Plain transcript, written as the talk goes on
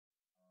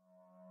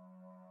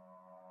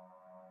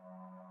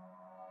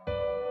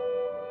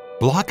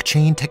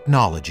Blockchain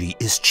technology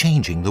is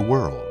changing the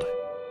world.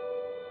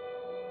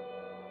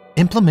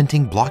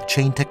 Implementing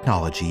blockchain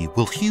technology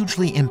will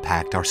hugely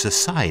impact our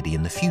society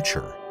in the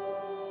future.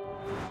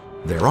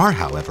 There are,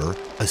 however,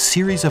 a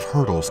series of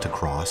hurdles to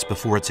cross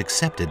before it's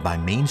accepted by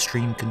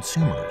mainstream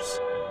consumers.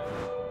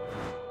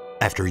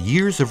 After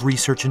years of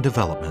research and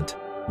development,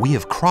 we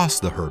have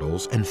crossed the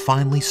hurdles and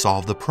finally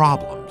solved the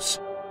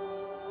problems.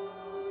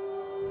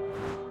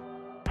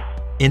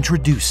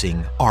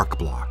 Introducing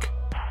ArcBlock,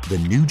 the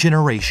new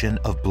generation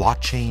of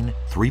Blockchain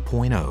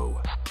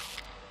 3.0.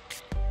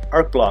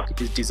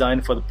 ArcBlock is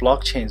designed for the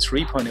Blockchain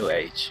 3.0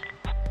 age.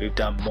 We've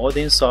done more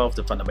than solve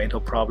the fundamental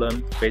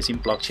problem facing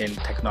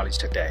blockchain technology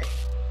today.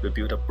 We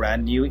built up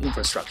brand new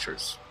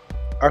infrastructures.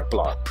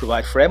 ArcBlock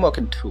provides framework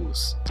and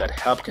tools that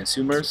help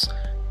consumers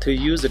to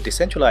use a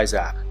decentralized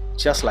app,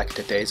 just like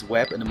today's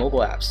web and mobile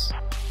apps.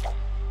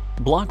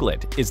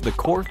 Bloklet is the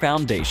core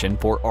foundation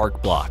for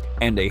ArcBlock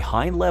and a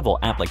high-level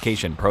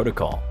application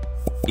protocol.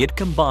 It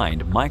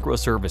combined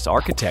microservice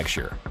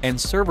architecture and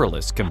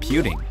serverless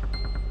computing.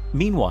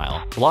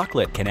 Meanwhile,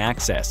 Bloklet can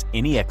access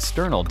any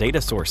external data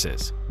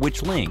sources,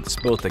 which links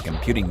both the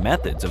computing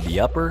methods of the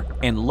upper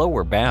and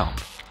lower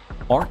bound.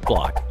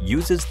 ArcBlock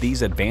uses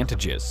these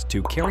advantages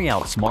to carry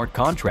out smart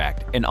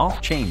contract and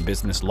off-chain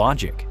business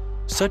logic,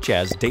 such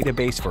as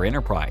database for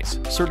enterprise,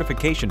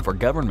 certification for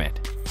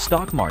government,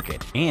 stock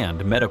market,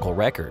 and medical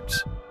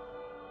records.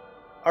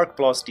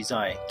 ArcBlock's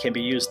design can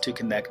be used to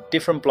connect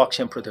different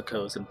blockchain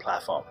protocols and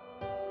platforms.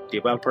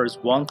 Developers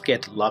won't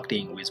get locked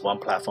in with one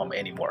platform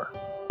anymore.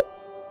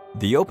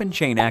 The Open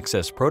Chain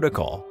Access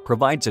Protocol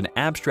provides an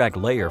abstract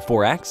layer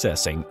for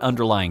accessing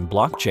underlying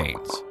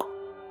blockchains,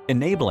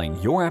 enabling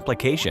your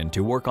application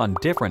to work on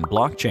different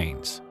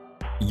blockchains.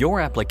 Your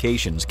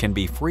applications can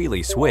be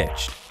freely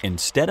switched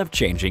instead of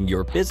changing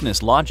your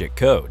business logic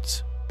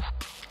codes.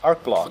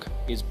 ArcBlock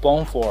is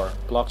born for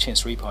Blockchain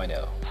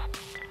 3.0.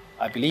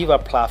 I believe our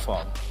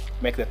platform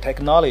makes the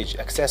technology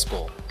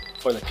accessible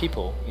for the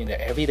people in their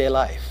everyday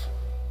life.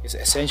 It's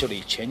essentially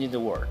changing the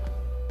world.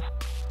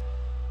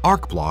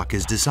 ArcBlock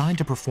is designed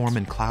to perform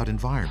in cloud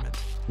environment,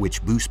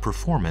 which boosts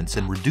performance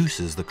and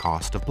reduces the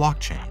cost of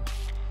blockchain.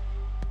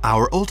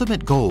 Our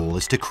ultimate goal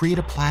is to create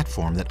a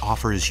platform that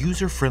offers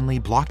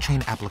user-friendly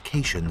blockchain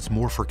applications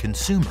more for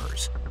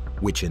consumers,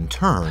 which in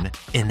turn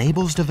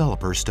enables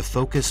developers to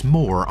focus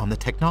more on the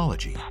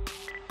technology.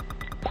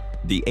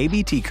 The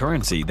ABT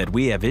currency that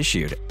we have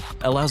issued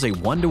allows a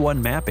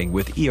one-to-one mapping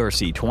with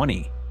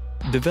ERC20.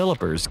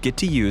 Developers get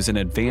to use an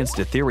advanced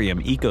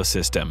Ethereum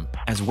ecosystem,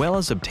 as well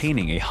as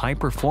obtaining a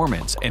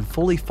high-performance and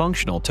fully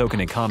functional token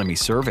economy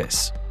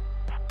service.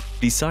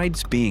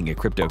 Besides being a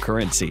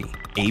cryptocurrency,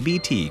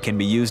 ABT can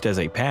be used as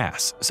a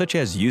pass, such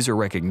as user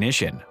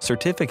recognition,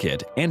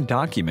 certificate, and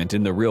document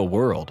in the real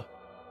world.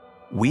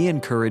 We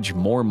encourage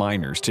more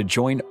miners to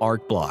join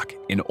ArcBlock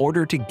in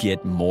order to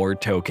get more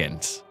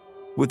tokens.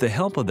 With the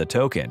help of the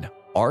token,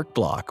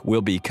 ArcBlock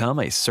will become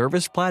a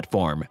service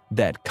platform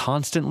that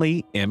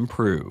constantly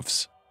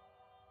improves.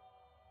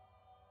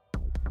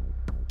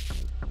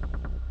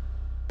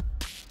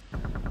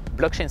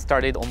 Blockchain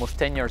started almost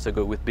 10 years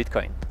ago with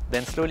Bitcoin,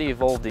 then slowly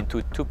evolved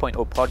into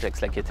 2.0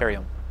 projects like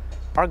Ethereum.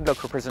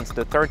 ArcBlock represents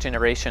the third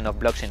generation of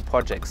blockchain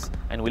projects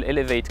and will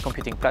elevate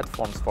computing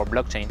platforms for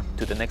blockchain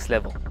to the next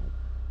level.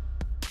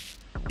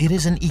 It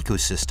is an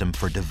ecosystem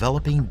for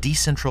developing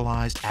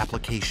decentralized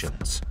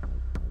applications.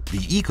 The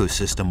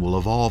ecosystem will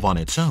evolve on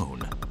its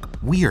own.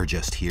 We are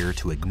just here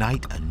to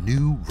ignite a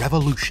new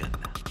revolution.